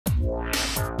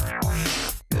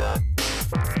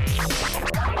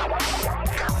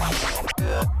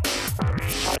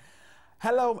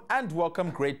Hello and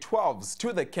welcome grade 12s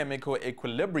to the chemical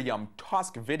equilibrium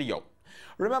task video.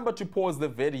 Remember to pause the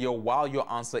video while you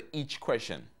answer each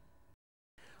question.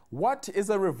 What is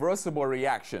a reversible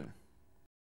reaction?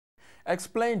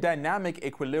 Explain dynamic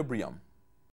equilibrium.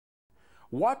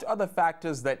 What are the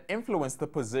factors that influence the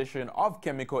position of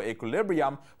chemical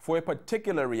equilibrium for a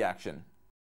particular reaction?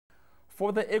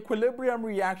 For the equilibrium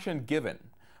reaction given,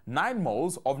 9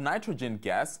 moles of nitrogen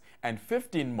gas and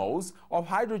 15 moles of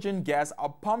hydrogen gas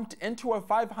are pumped into a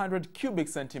 500 cubic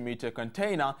centimeter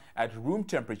container at room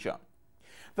temperature.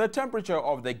 The temperature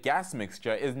of the gas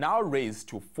mixture is now raised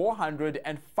to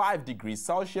 405 degrees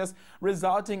Celsius,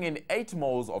 resulting in 8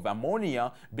 moles of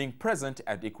ammonia being present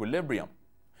at equilibrium.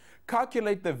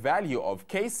 Calculate the value of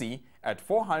Kc at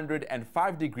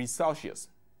 405 degrees Celsius.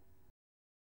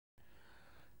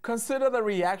 Consider the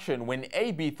reaction when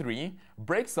AB3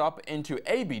 breaks up into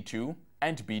AB2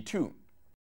 and B2.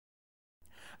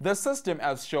 The system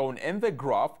as shown in the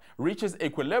graph reaches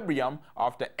equilibrium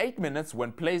after 8 minutes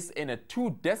when placed in a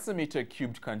 2 decimeter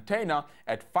cubed container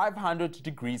at 500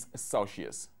 degrees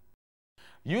Celsius.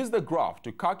 Use the graph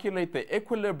to calculate the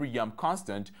equilibrium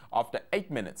constant after 8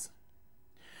 minutes.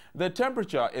 The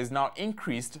temperature is now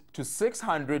increased to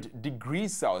 600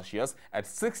 degrees Celsius at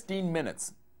 16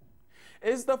 minutes.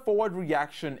 Is the forward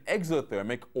reaction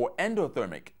exothermic or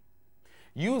endothermic?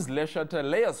 Use Le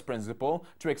Chatelier's principle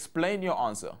to explain your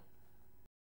answer.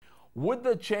 Would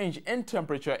the change in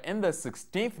temperature in the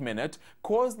 16th minute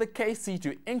cause the Kc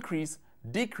to increase,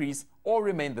 decrease, or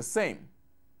remain the same?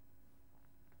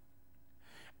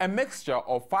 A mixture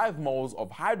of 5 moles of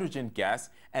hydrogen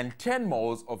gas and 10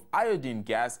 moles of iodine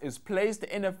gas is placed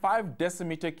in a 5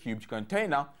 decimeter cubed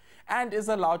container and is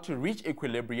allowed to reach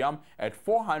equilibrium at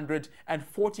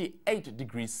 448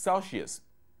 degrees Celsius.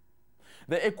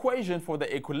 The equation for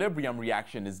the equilibrium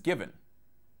reaction is given.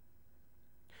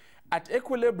 At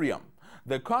equilibrium,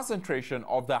 the concentration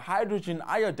of the hydrogen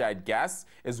iodide gas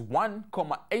is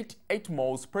 1,88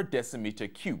 moles per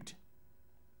decimeter cubed.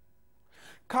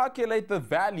 Calculate the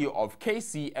value of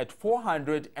Kc at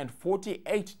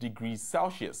 448 degrees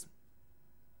Celsius.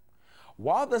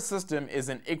 While the system is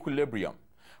in equilibrium,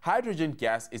 hydrogen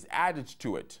gas is added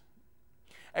to it.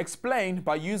 Explain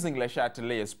by using Le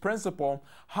Chatelier's principle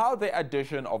how the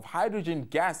addition of hydrogen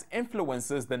gas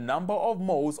influences the number of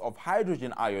moles of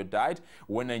hydrogen iodide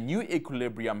when a new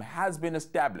equilibrium has been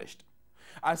established.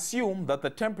 Assume that the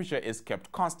temperature is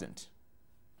kept constant.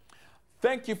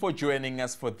 Thank you for joining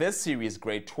us for this series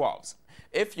grade 12s.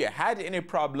 If you had any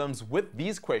problems with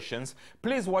these questions,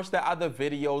 please watch the other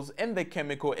videos in the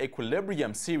chemical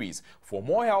equilibrium series. For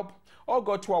more help, or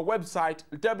go to our website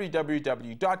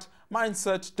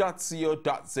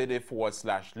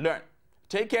www.mindset.co.za/learn.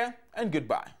 Take care and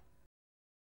goodbye.